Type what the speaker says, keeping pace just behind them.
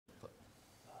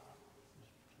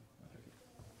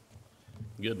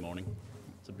Good morning.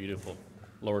 It's a beautiful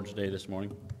Lord's Day this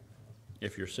morning.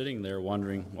 If you're sitting there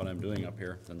wondering what I'm doing up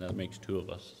here, then that makes two of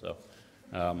us. So,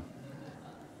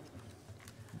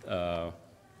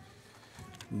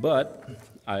 but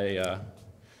I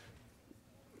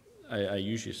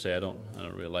usually say I don't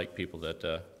really like people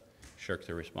that shirk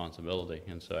their responsibility,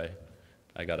 and so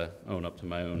I got to own up to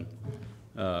my own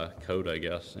code, I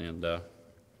guess, and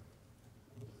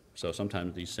so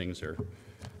sometimes these things are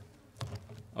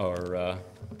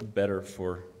better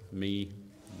for me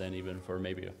than even for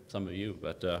maybe some of you,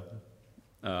 but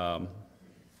I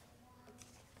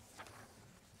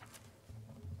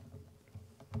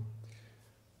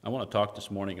want to talk this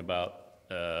morning about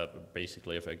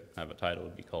basically, if I have a title, it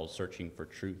would be called Searching for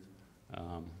Truth.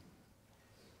 It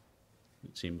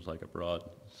seems like a broad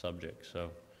subject,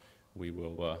 so we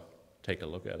will take a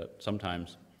look at it.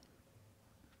 Sometimes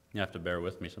you have to bear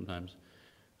with me. Sometimes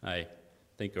I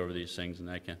think over these things and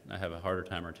I have a harder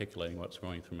time articulating what's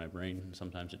going through my brain, and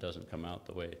sometimes it doesn't come out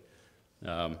the way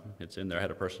it's in there. I had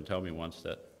a person tell me once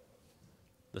that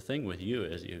the thing with you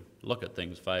is you look at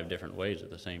things 5 different ways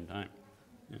at the same time.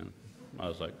 And I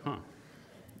was like,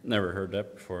 never heard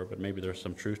that before, but maybe there's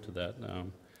some truth to that.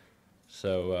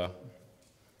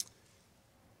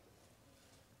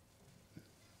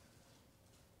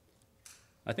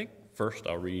 I think first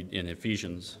I'll read in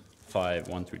Ephesians 5,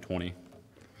 1 through 20.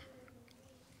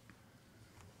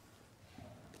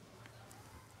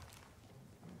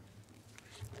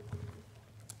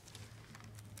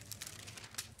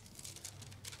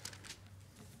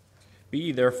 Be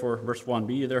ye therefore, verse 1,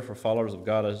 be ye therefore followers of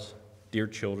God as dear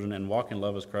children, and walk in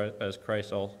love as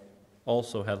Christ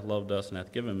also hath loved us, and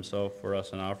hath given himself for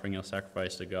us, an offering and a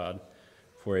sacrifice to God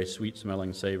for a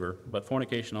sweet-smelling savor. But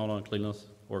fornication, all uncleanness,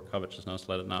 or covetousness,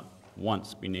 let it not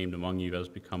once be named among you as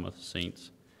becometh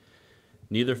saints.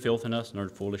 Neither filthiness, nor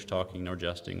foolish talking, nor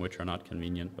jesting, which are not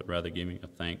convenient, but rather giving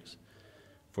of thanks.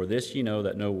 For this ye know,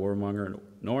 that no warmonger,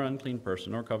 nor unclean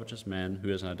person, nor covetous man, who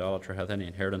is an idolater, hath any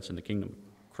inheritance in the kingdom of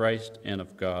Christ and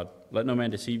of God. Let no man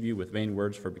deceive you with vain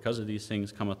words, for because of these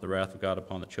things cometh the wrath of God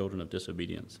upon the children of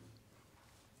disobedience.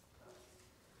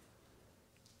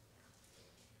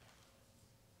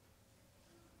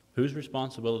 Whose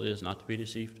responsibility is not to be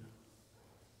deceived?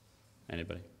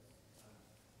 Anybody?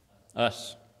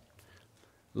 Us.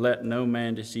 Let no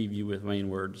man deceive you with vain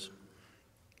words.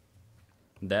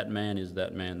 That man is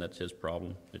that man. That's his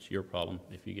problem. It's your problem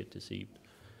if you get deceived.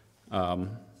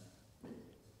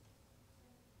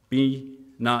 Be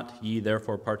not ye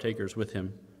therefore partakers with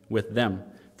them.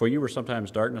 For you were sometimes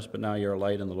darkness, but now ye are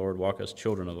light in the Lord. Walk as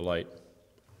children of the light.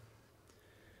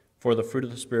 For the fruit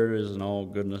of the Spirit is in all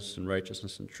goodness and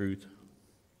righteousness and truth,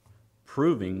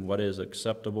 proving what is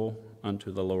acceptable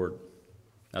unto the Lord.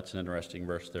 That's an interesting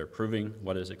verse there. Proving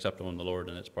what is acceptable unto the Lord,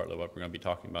 and it's partly what we're going to be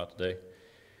talking about today.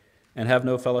 And have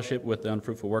no fellowship with the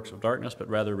unfruitful works of darkness, but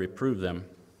rather reprove them.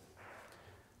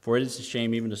 For it is a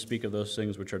shame even to speak of those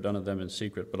things which are done of them in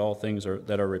secret, but all things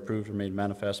that are reproved are made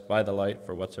manifest by the light,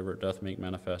 for whatsoever it doth make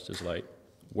manifest is light.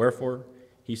 Wherefore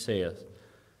he saith,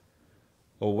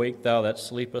 Awake thou that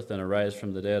sleepeth, and arise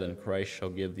from the dead, and Christ shall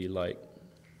give thee light.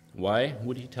 Why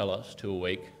would he tell us to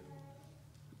awake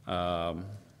from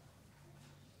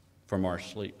our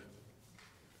sleep?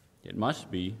 It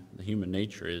must be the human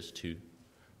nature is to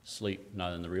sleep,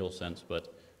 not in the real sense,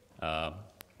 but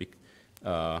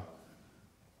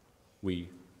we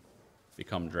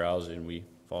become drowsy and we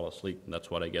fall asleep, and that's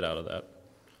what I get out of that.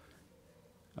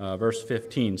 Verse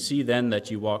 15, see then that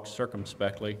you walk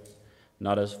circumspectly,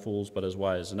 not as fools, but as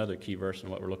wise. Another key verse in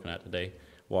what we're looking at today,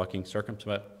 walking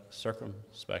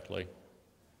circumspectly,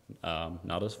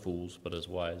 not as fools, but as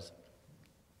wise.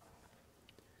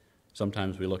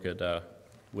 Sometimes we look at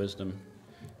wisdom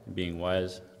and being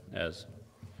wise as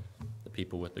the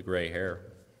people with the gray hair,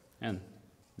 and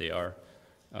they are.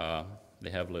 They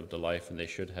have lived a life, and they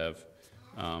should have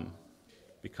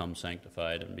become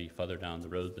sanctified and be further down the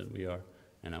road than we are.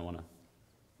 And I want to,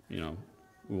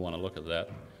 we want to look at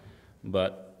that.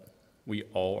 But we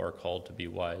all are called to be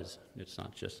wise. It's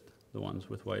not just the ones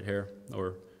with white hair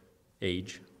or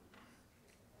age.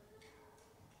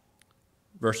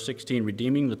 Verse 16,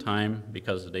 redeeming the time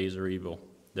because the days are evil.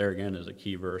 There again is a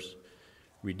key verse.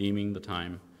 Redeeming the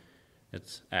time.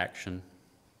 It's action.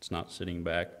 It's not sitting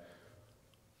back.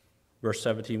 Verse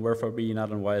 17, wherefore be ye not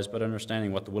unwise, but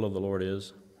understanding what the will of the Lord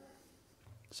is.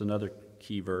 It's another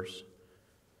key verse.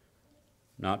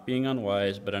 Not being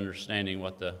unwise, but understanding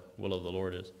what the will of the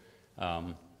Lord is.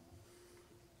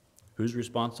 Whose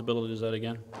responsibility is that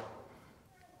again?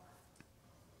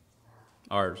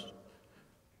 Ours.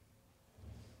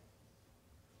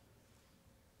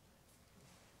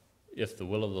 If the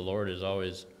will of the Lord is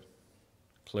always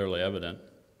clearly evident,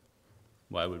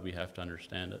 why would we have to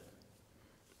understand it?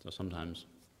 So sometimes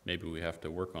maybe we have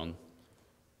to work on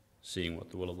seeing what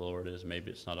the will of the Lord is.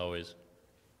 Maybe it's not always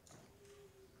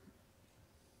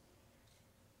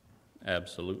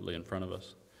absolutely in front of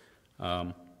us.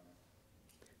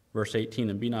 Verse 18,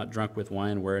 and be not drunk with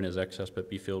wine wherein is excess, but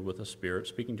be filled with the Spirit,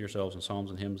 speaking to yourselves in psalms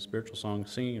and hymns, spiritual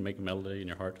songs, singing and making melody in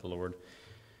your heart to the Lord,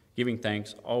 giving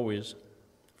thanks always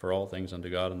for all things unto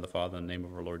God and the Father in the name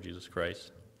of our Lord Jesus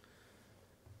Christ.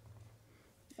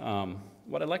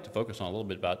 What I'd like to focus on a little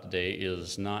bit about today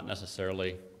is not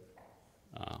necessarily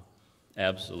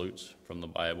absolutes from the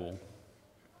Bible,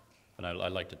 but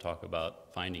I'd like to talk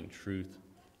about finding truth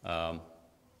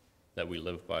that we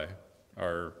live by,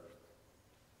 our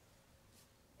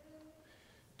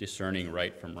discerning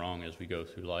right from wrong as we go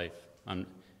through life. I'm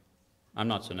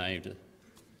not so naive to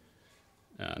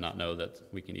not know that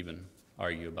we can even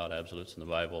argue about absolutes in the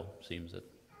Bible. Seems that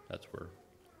that's where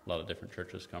a lot of different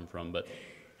churches come from. But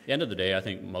at the end of the day, I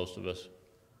think most of us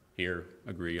here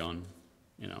agree on,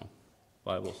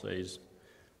 Bible says,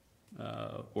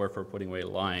 or if we're putting away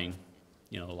lying,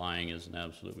 lying is an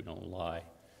absolute. We don't lie.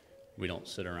 We don't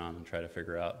sit around and try to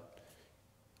figure out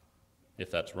if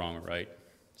that's wrong or right.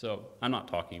 So I'm not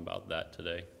talking about that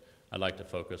today. I'd like to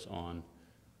focus on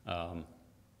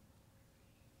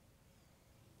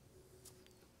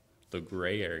the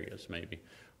gray areas maybe,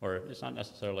 or it's not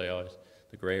necessarily always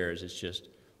the gray areas, it's just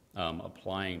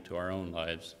applying to our own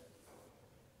lives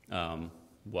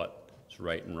what's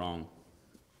right and wrong.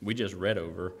 We just read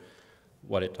over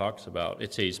what it talks about.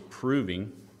 It says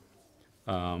proving,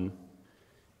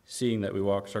 seeing that we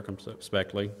walk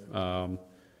circumspectly,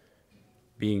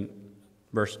 being,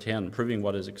 verse 10, proving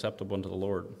what is acceptable unto the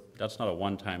Lord. That's not a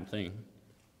one-time thing.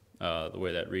 The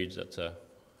way that reads, that's a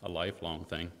lifelong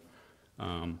thing.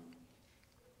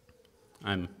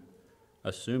 I'm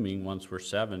assuming once we're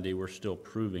 70, we're still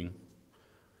proving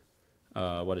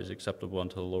what is acceptable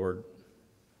unto the Lord.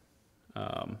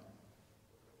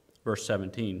 Verse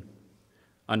 17,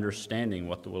 understanding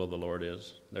what the will of the Lord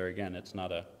is. There again, it's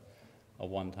not a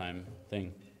one-time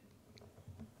thing.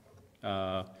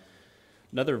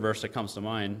 Another verse that comes to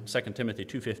mind, 2 Timothy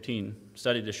 2:15,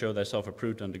 study to show thyself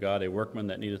approved unto God, a workman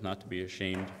that needeth not to be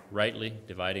ashamed, rightly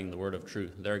dividing the word of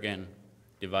truth. There again,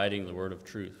 dividing the word of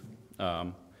truth.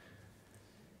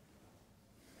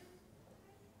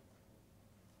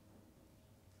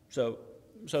 So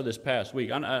this past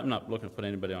week, I'm not looking to put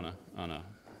anybody on a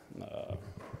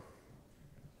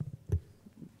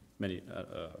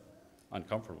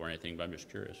uncomfortable or anything, but I'm just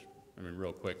curious. I mean,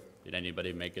 real quick, did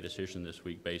anybody make a decision this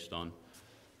week based on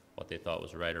what they thought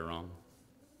was right or wrong?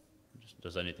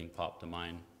 Does anything pop to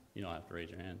mind? You don't have to raise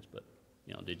your hands, but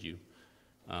did you?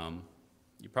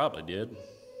 You probably did,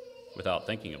 without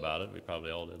thinking about it. We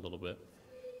probably all did a little bit.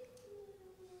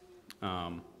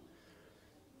 And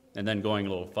then going a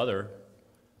little further,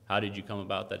 how did you come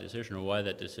about that decision, or why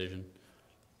that decision?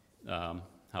 How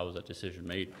was that decision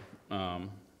made?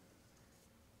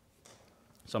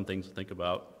 Some things to think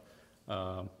about.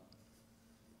 I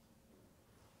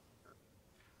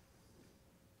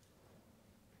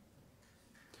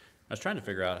was trying to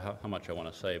figure out how much I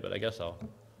want to say, but I guess I'll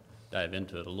dive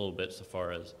into it a little bit so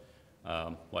far as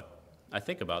what I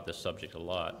think about this subject a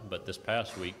lot. But this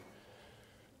past week,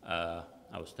 I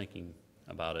was thinking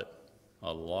about it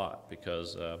a lot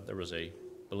because there was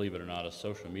believe it or not, a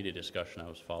social media discussion I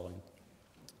was following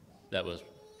that was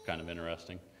kind of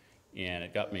interesting, and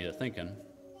it got me to thinking.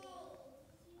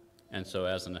 And so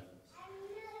as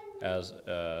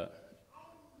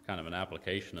kind of an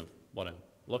application of what I'm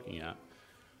looking at,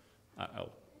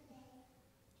 I'll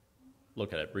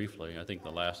look at it briefly. I think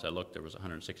the last I looked, there was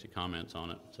 160 comments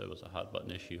on it, so it was a hot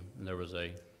button issue. And there was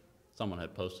someone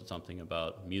had posted something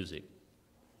about music.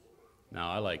 Now,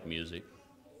 I like music.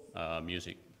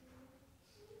 Music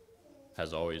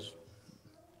has always,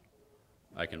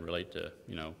 I can relate to,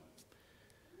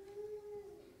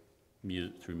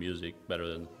 through music better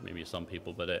than maybe some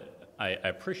people, but I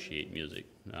appreciate music.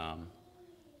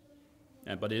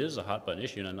 But it is a hot button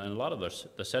issue, and a lot of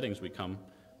the settings we come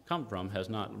from has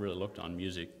not really looked on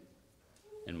music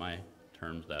in my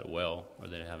terms that well, or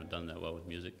they haven't done that well with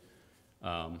music.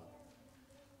 And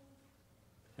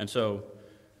so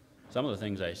some of the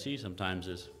things I see sometimes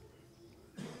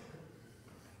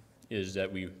is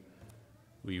that we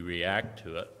react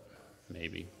to it,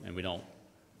 maybe, and we don't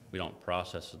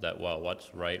process it that well.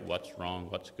 What's right, what's wrong,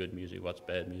 what's good music, what's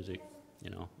bad music,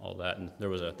 all that. And there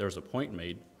was a point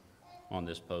made on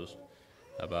this post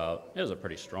about, it was a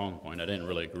pretty strong point. I didn't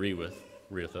really agree with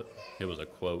it. It was a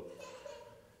quote,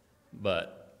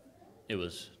 but it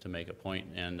was to make a point.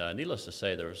 And needless to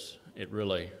say, it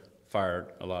really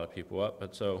fired a lot of people up.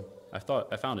 But so I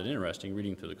found it interesting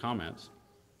reading through the comments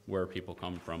where people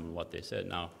come from and what they said.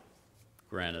 Now,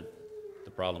 granted,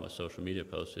 the problem with social media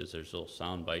posts is there's little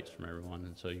sound bites from everyone,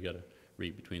 and so you got to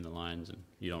read between the lines, and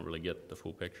you don't really get the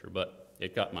full picture. But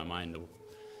it got my mind to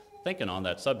thinking on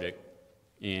that subject,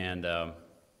 and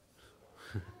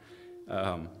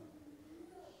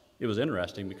it was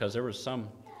interesting because there was some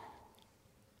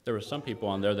people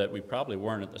on there that we probably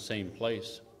weren't at the same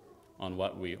place on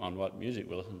what music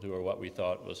we listened to or what we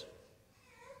thought was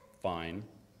fine,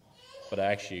 but I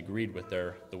actually agreed with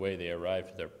the way they arrived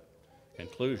at their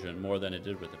conclusion more than it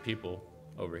did with the people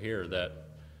over here that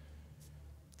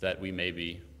we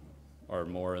maybe are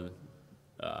more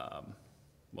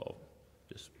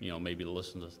maybe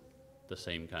listen to the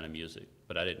same kind of music,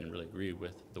 but I didn't really agree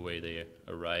with the way they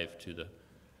arrived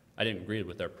I didn't agree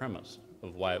with their premise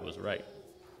of why it was right.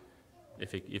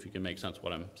 If you can make sense of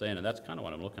what I'm saying, and that's kind of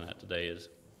what I'm looking at today is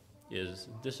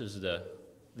this is the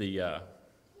you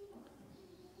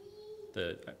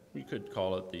could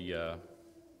call it the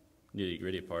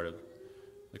nitty-gritty part of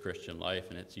the Christian life,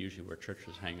 and it's usually where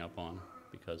churches hang up on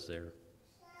because they're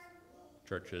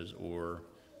churches or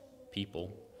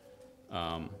people,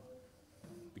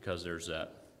 because there's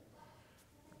that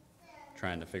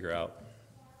trying to figure out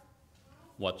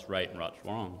what's right and what's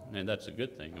wrong, and that's a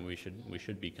good thing, and we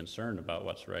should be concerned about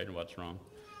what's right and what's wrong.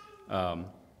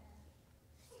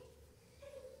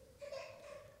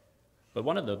 But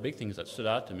one of the big things that stood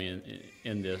out to me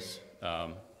in this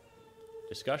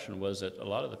discussion was that a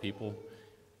lot of the people,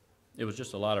 it was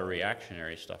just a lot of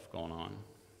reactionary stuff going on.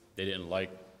 They didn't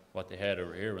like what they had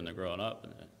over here when they're growing up,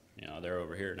 and they're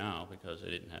over here now because they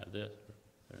didn't have this.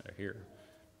 They're here.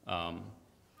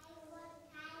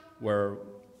 Where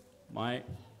my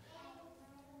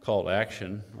call to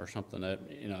action or something that,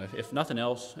 if nothing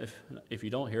else, if you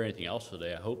don't hear anything else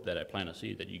today, I hope that I plant a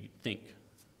seed that you think,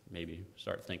 maybe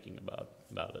start thinking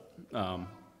about it. And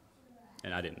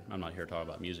I'm not here to talk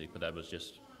about music, but that was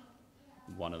just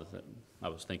one of the things. I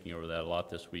was thinking over that a lot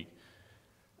this week,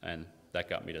 and that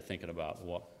got me to thinking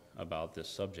about this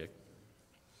subject,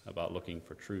 about looking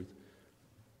for truth.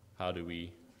 How do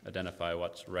we identify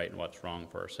what's right and what's wrong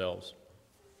for ourselves?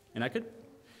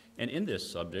 And in this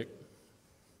subject,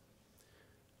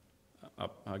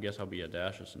 I guess I'll be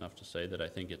audacious enough to say that I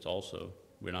think it's also,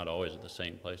 we're not always at the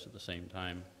same place at the same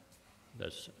time.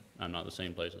 I'm not the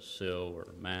same place as Sil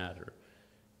or Matt,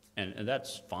 and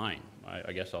that's fine.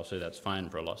 I guess I'll say that's fine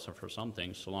for some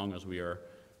things, so long as we are,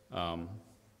 I'll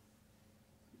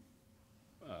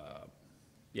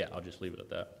just leave it at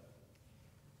that.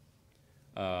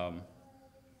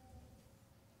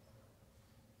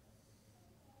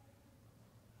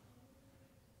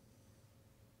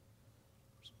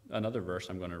 Another verse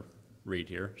I'm going to read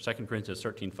here, 2 Corinthians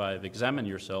 13:5, examine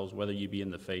yourselves whether you be in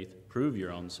the faith, prove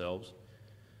your own selves.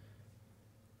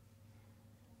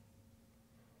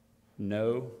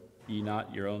 Know ye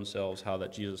not your own selves how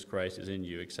that Jesus Christ is in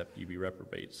you, except ye be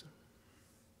reprobates.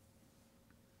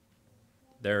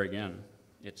 There again,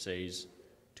 it says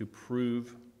to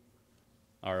prove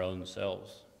our own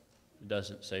selves. It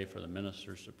doesn't say for the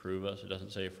ministers to prove us. It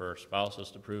doesn't say for our spouses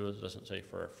to prove us. It doesn't say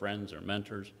for our friends or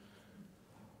mentors.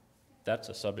 That's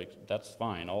a subject, that's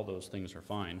fine. All those things are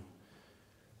fine.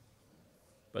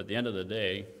 But at the end of the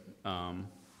day,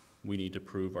 we need to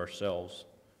prove ourselves.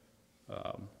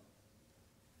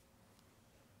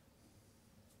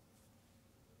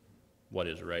 What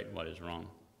is right and what is wrong.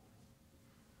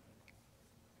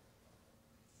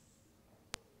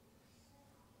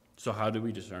 So how do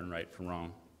we discern right from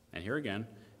wrong? And here again,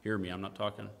 hear me, I'm not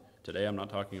talking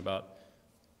about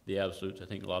the absolutes I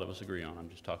think a lot of us agree on. I'm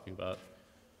just talking about,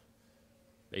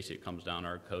 basically it comes down to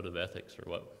our code of ethics or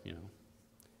what.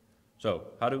 So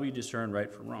how do we discern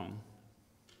right from wrong?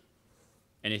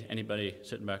 Anybody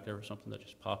sitting back there with something that's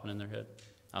just popping in their head?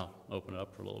 I'll open it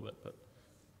up for a little bit, but.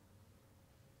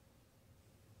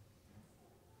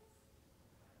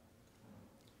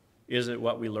 Is it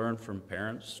what we learn from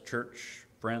parents, church,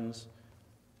 friends,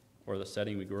 or the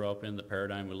setting we grew up in, the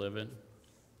paradigm we live in?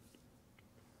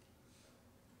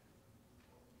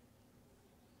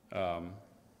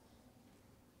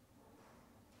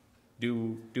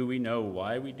 Do we know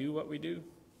why we do what we do?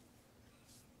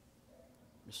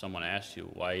 If someone asks you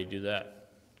why you do that,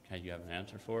 can you have an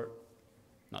answer for it?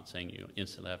 I'm not saying you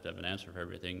instantly have to have an answer for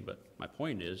everything, but my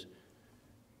point is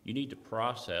you need to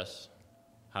process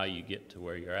how you get to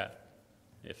where you're at.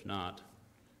 If not,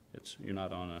 you're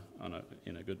not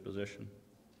in a good position.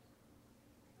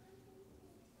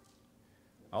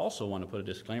 I also want to put a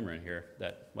disclaimer in here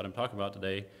that what I'm talking about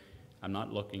today, I'm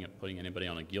not looking at putting anybody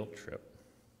on a guilt trip.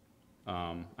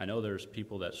 I know there's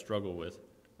people that struggle with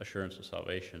assurance of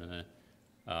salvation.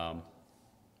 And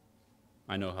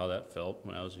I know how that felt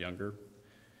when I was younger.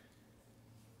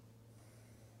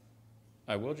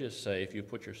 I will just say, if you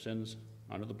put your sins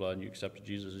under the blood and you accept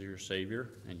Jesus as your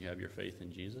Savior and you have your faith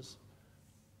in Jesus,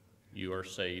 you are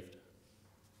saved.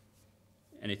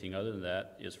 Anything other than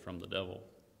that is from the devil.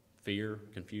 Fear,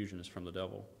 confusion is from the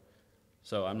devil.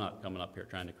 So I'm not coming up here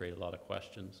trying to create a lot of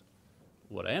questions.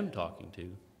 What I am talking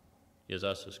to is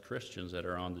us as Christians that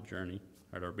are on the journey,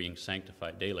 that are being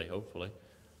sanctified daily, hopefully.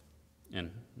 And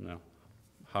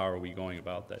how are we going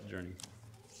about that journey?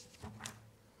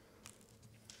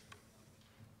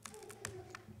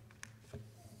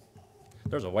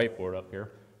 There's a whiteboard up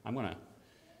here.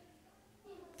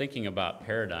 Thinking about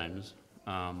paradigms.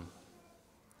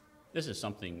 This is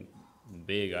something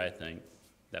big, I think,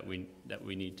 that we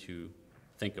need to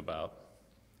think about,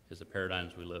 is the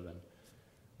paradigms we live in.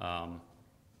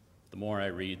 The more I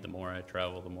read, the more I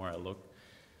travel, the more I look,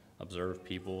 observe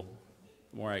people,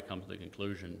 the more I come to the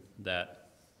conclusion that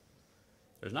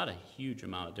there's not a huge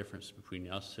amount of difference between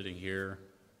us sitting here,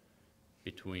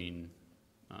 between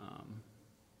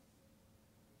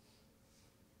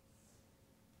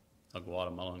a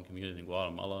Guatemalan community in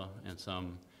Guatemala and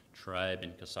some tribe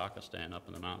in Kazakhstan up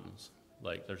in the mountains.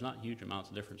 Like, there's not huge amounts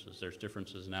of differences. There's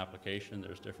differences in application,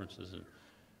 there's differences in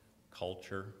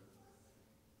culture,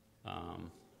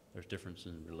 there's differences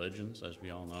in religions, as we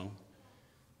all know.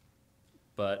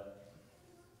 But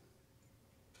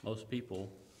most people,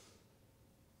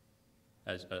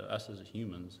 us as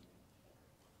humans,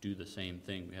 do the same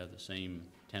thing. We have the same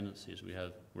tendencies.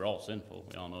 We're all sinful.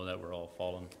 We all know that. We're all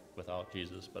fallen without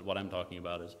Jesus. But what I'm talking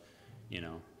about is,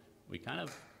 we kind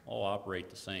of all operate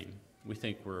the same. We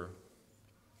think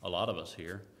a lot of us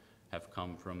here have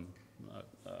come from,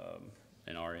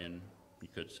 you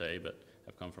could say, but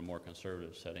have come from more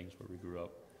conservative settings where we grew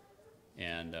up.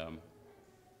 And,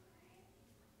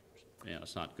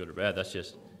 it's not good or bad.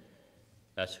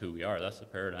 That's who we are. That's the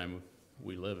paradigm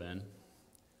we live in.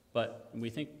 But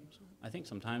I think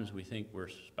sometimes we think we're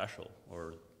special,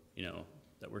 or,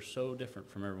 that we're so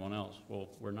different from everyone else. Well,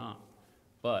 we're not.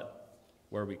 But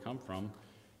where we come from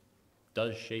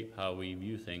does shape how we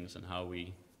view things and how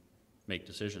we make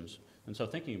decisions. And so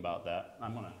thinking about that,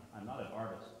 I'm not an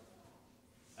artist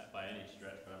by any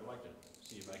stretch, but I would like to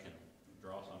see if I can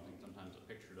draw something. Sometimes a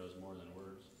picture does more than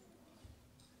words.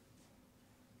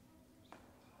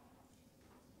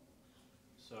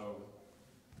 So,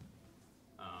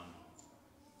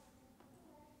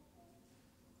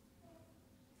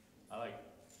 I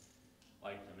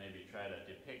like to maybe try to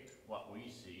depict what we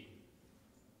see.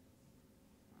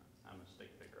 I'm a stick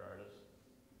figure artist.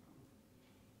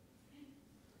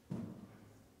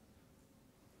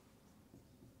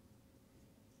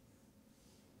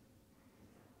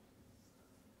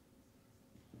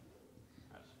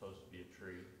 That's supposed to be a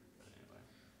tree, but anyway.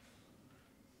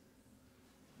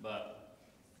 But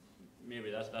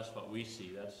maybe that's what we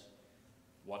see. That's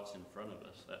what's in front of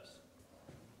us.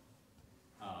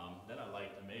 Then I'd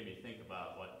like to maybe think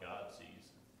about what God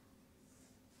sees.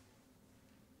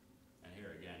 And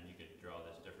here again, you could draw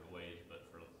this different ways, but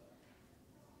for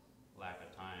lack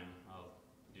of time, I'll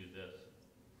do this.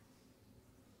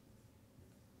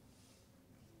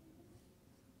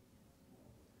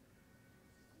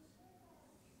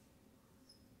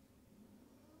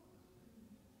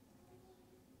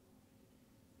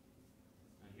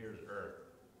 And here's Earth.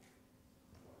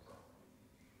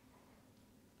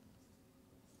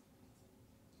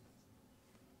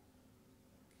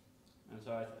 And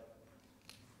so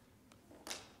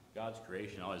God's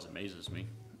creation always amazes me.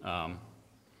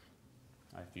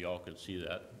 If you all could see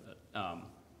that.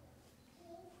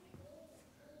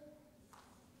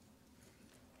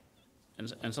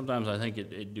 And sometimes I think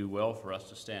it'd do well for us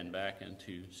to stand back and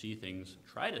to see things,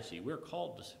 try to see. We're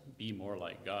called to be more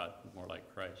like God, more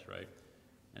like Christ, right?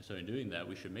 And so in doing that,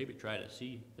 we should maybe try to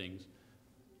see things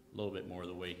a little bit more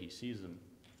the way he sees them.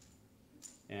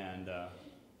 And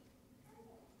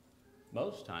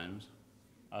most times,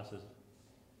 us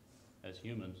as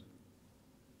humans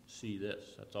see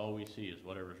this. That's all we see, is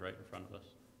whatever's right in front of us.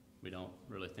 We don't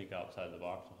really think outside the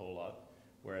box a whole lot,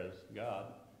 whereas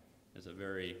God is a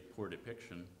very poor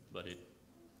depiction, but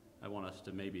I want us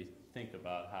to maybe think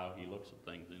about how he looks at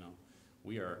things.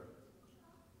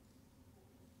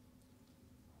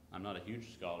 I'm not a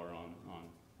huge scholar on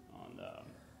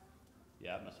the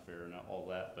atmosphere and all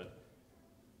that, but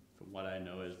from what I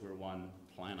know is we're one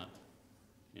planet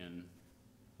in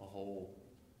a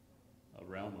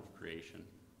realm of creation.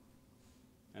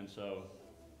 And so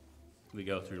we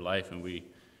go through life and we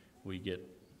get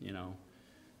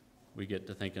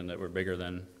to thinking that we're bigger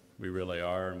than we really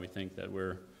are, and we think that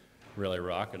we're really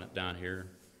rocking it down here.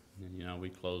 And, you know, we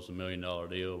closed $1 million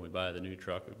deal. We buy the new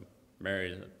truck. We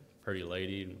married a pretty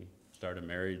lady, and we start a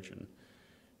marriage. And,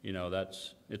 you know,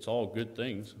 it's all good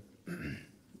things.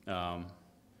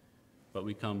 But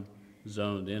we come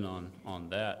zoned in on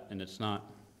that, and it's not.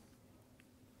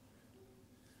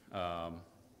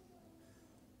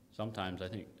 Sometimes I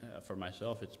think for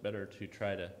myself, it's better to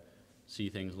try to see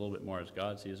things a little bit more as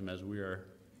God sees them, as we are.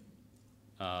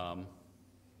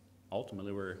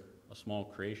 Ultimately, we're a small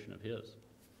creation of His.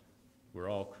 We're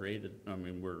all created. I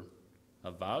mean, we're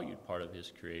a valued part of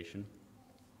His creation,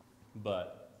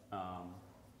 but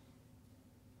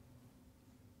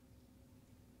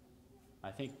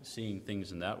I think seeing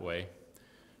things in that way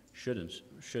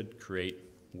should create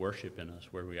worship in us,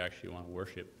 where we actually want to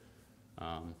worship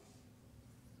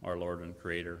our Lord and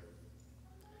Creator.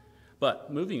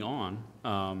 But moving on,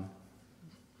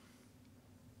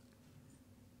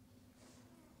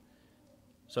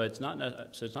 so it's not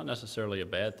necessarily a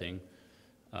bad thing.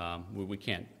 We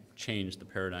can't change the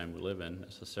paradigm we live in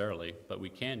necessarily, but we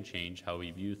can change how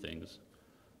we view things.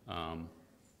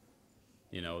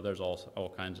 You know, there's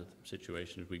all kinds of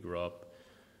situations. We grow up,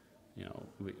 you know,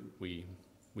 we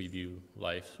view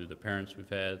life through the parents we've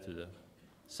had, through the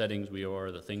settings we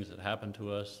are, the things that happened to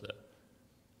us, the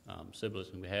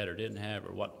siblings we had or didn't have,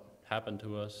 or what happened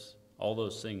to us. All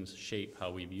those things shape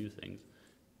how we view things.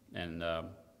 And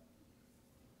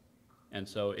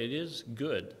so it is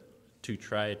good to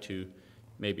try to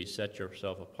maybe set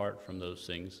yourself apart from those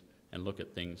things and look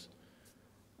at things,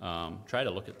 try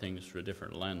to look at things through a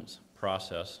different lens,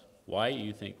 process why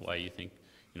you think, you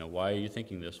know, why are you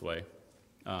thinking this way?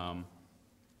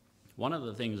 One of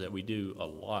the things that we do a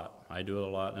lot, I do it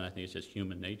a lot, and I think it's just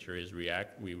human nature, is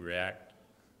react. We react.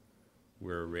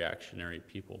 We're reactionary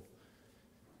people.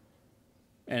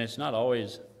 And it's not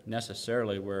always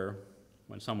necessarily where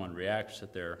when someone reacts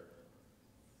that they're,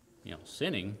 you know,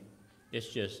 sinning. It's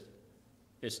just,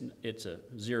 it's a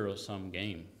zero-sum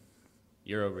game.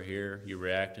 You're over here, you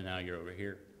react, and now you're over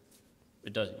here.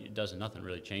 Nothing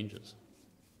really changes.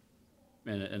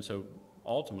 And so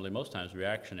ultimately, most times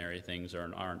reactionary things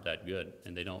aren't that good,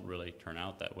 and they don't really turn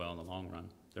out that well in the long run.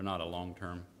 They're not a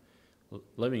long-term.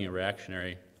 Living a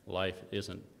reactionary life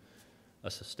isn't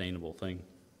a sustainable thing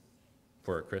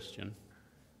for a Christian.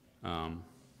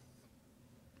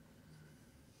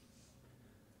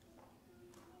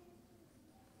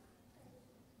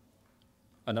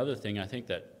 Another thing I think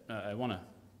that I want to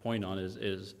point on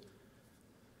is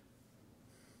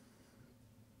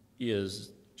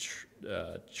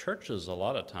churches a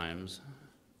lot of times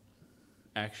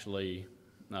actually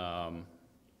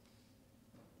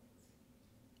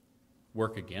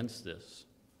work against this.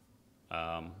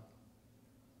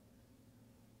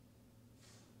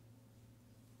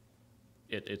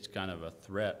 It's kind of a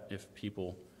threat if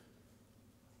people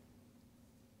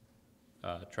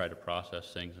try to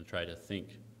process things and try to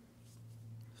think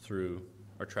through,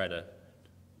 or try to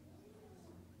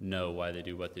know why they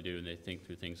do what they do, and they think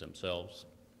through things themselves.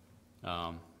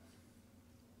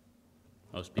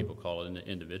 Most people call it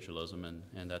individualism,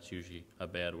 and that's usually a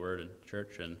bad word in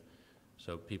church, and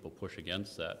so people push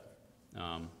against that.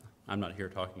 I'm not here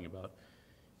talking about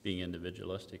being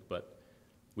individualistic, but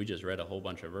we just read a whole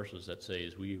bunch of verses that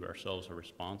says we ourselves are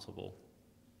responsible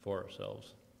for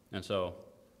ourselves. And so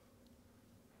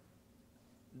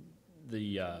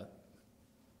the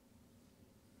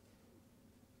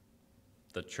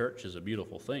church is a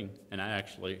beautiful thing, and I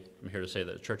actually am here to say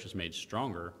that the church is made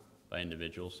stronger by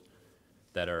individuals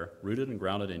that are rooted and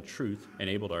grounded in truth and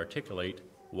able to articulate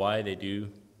why they do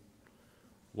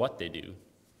what they do.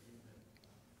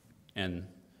 And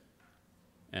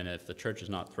if the church is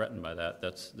not threatened by that,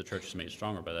 the church is made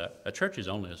stronger by that. A church is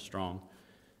only as strong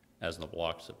as the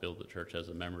blocks that build the church, as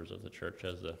the members of the church,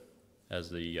 as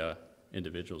the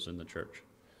individuals in the church.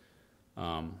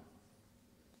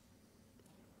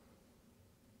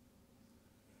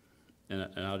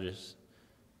 And I'll just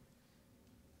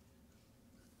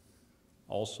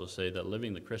also say that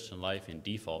living the Christian life in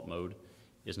default mode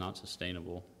is not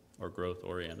sustainable or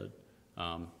growth-oriented.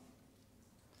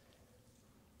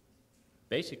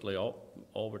 Basically, all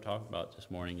we're talking about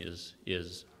this morning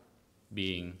is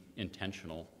being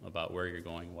intentional about where you're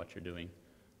going, what you're doing.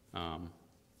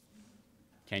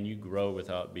 Can you grow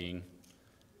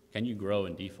can you grow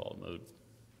in default mode?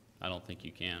 I don't think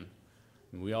you can.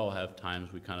 I mean, we all have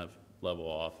times we kind of level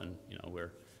off and, you know,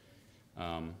 we're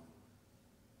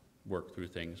work through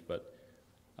things, but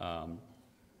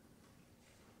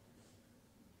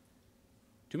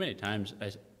too many times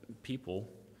as people,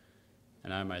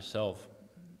 and I myself,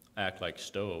 act like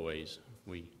stowaways.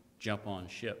 We jump on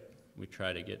ship. we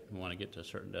want to get to a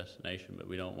certain destination, but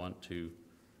we don't want to,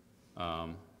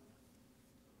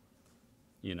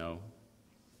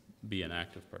 be an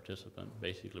active participant.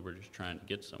 Basically, we're just trying to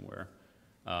get somewhere.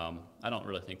 I don't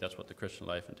really think that's what the Christian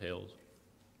life entails.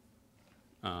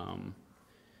 And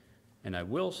I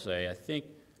will say, I think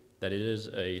that it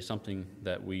is something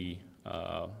that we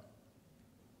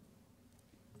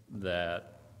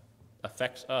that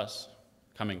affects us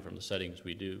coming from the settings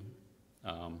we do.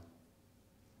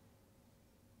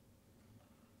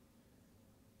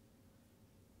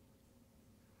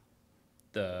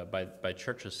 By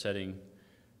churches setting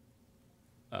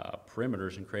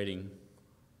perimeters and creating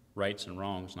rights and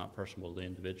wrongs not personal to the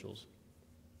individuals.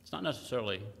 It's not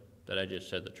necessarily that I just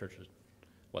said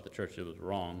what the church did was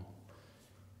wrong.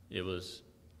 It was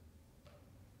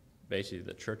basically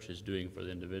the church is doing for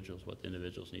the individuals what the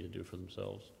individuals need to do for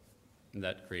themselves. And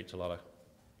that creates a lot of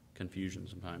confusion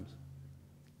sometimes.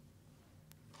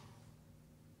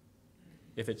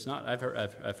 If it's not,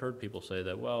 I've heard people say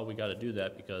that, well, we got to do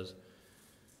that because,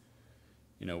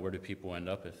 where do people end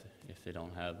up if they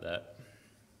don't have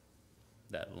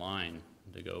that line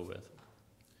to go with?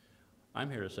 I'm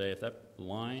here to say if that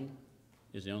line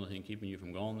is the only thing keeping you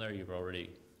from going there, you already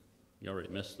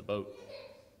missed the boat.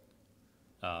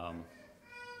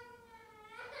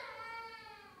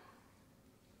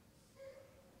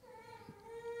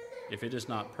 If it is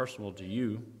not personal to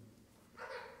you,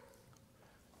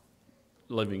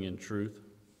 living in truth,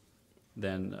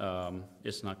 then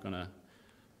it's not going to,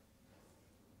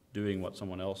 doing what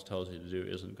someone else tells you to do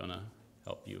isn't going to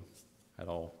help you at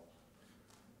all.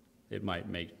 It might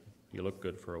make you look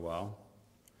good for a while.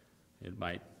 It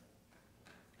might,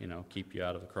 keep you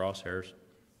out of the crosshairs.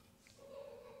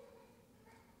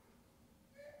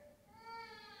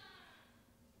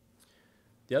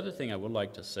 The other thing I would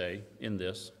like to say in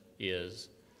this is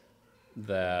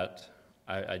that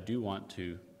I do want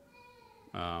to,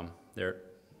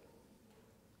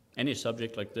 any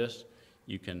subject like this,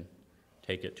 you can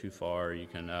take it too far, you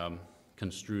can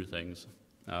construe things.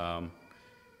 And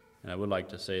I would like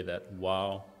to say that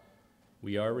while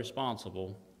we are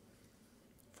responsible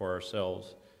for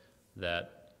ourselves,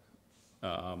 that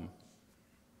I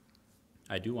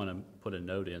do want to put a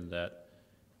note in that,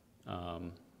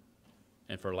 and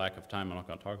for lack of time, I'm not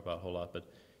going to talk about a whole lot,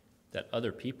 but that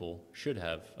other people should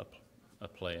have a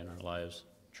play in our lives.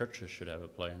 Churches should have a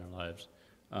play in our lives.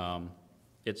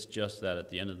 It's just that at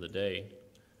the end of the day,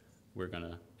 we're going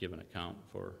to give an account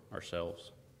for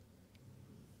ourselves.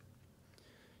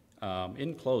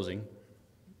 In closing,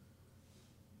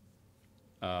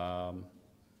 I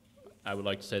would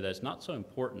like to say that it's not so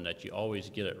important that you always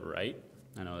get it right.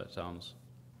 I know that sounds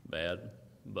bad,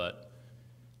 but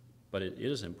it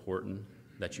is important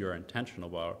that you are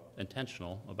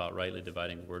intentional about rightly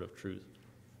dividing the word of truth.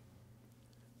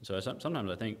 So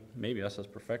sometimes I think maybe us as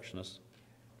perfectionists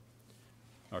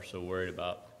are so worried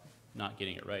about not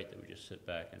getting it right that we just sit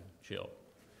back and chill.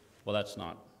 Well, that's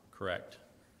not correct.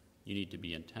 You need to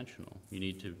be intentional. You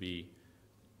need to be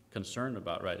concerned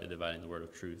about rightly dividing the word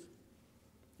of truth.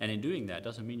 And in doing that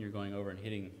doesn't mean you're going over and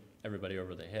hitting everybody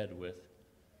over the head with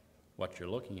what you're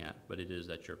looking at, but it is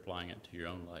that you're applying it to your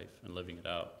own life and living it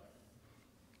out.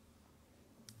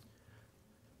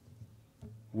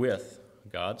 With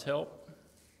God's help,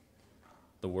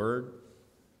 the Word,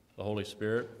 the Holy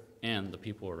Spirit, and the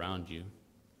people around you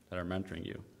that are mentoring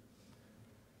you.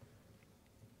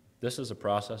 This is a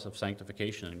process of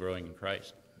sanctification and growing in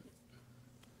Christ.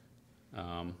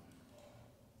 And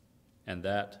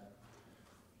that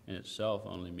in itself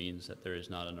only means that there is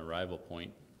not an arrival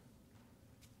point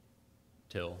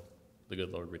till the good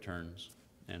Lord returns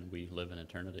and we live in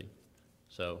eternity.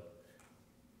 So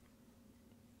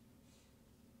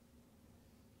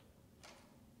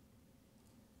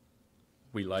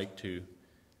we like to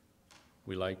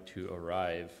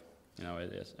arrive,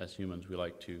 as humans, we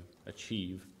like to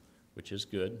achieve, which is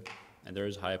good. And there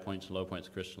is high points and low points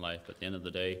of Christian life, but at the end of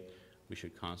the day, we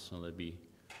should constantly be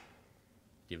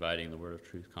dividing the word of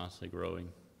truth, constantly growing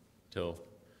till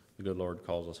the good Lord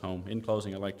calls us home. In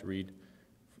closing, I'd like to read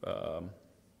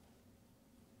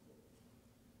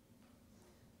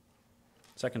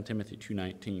 2 Timothy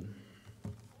 2:19.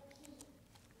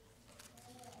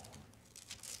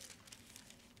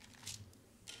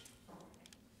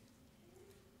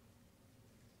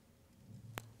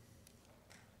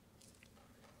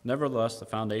 Nevertheless, the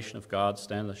foundation of God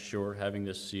standeth sure, having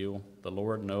this seal, the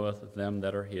Lord knoweth them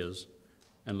that are his,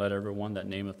 and let every one that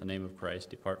nameth the name of Christ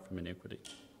depart from iniquity.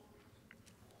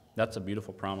 That's a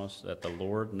beautiful promise, that the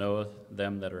Lord knoweth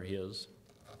them that are his,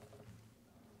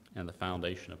 and the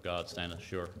foundation of God standeth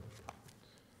sure.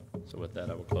 So with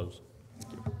that, I will close.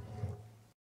 Thank you.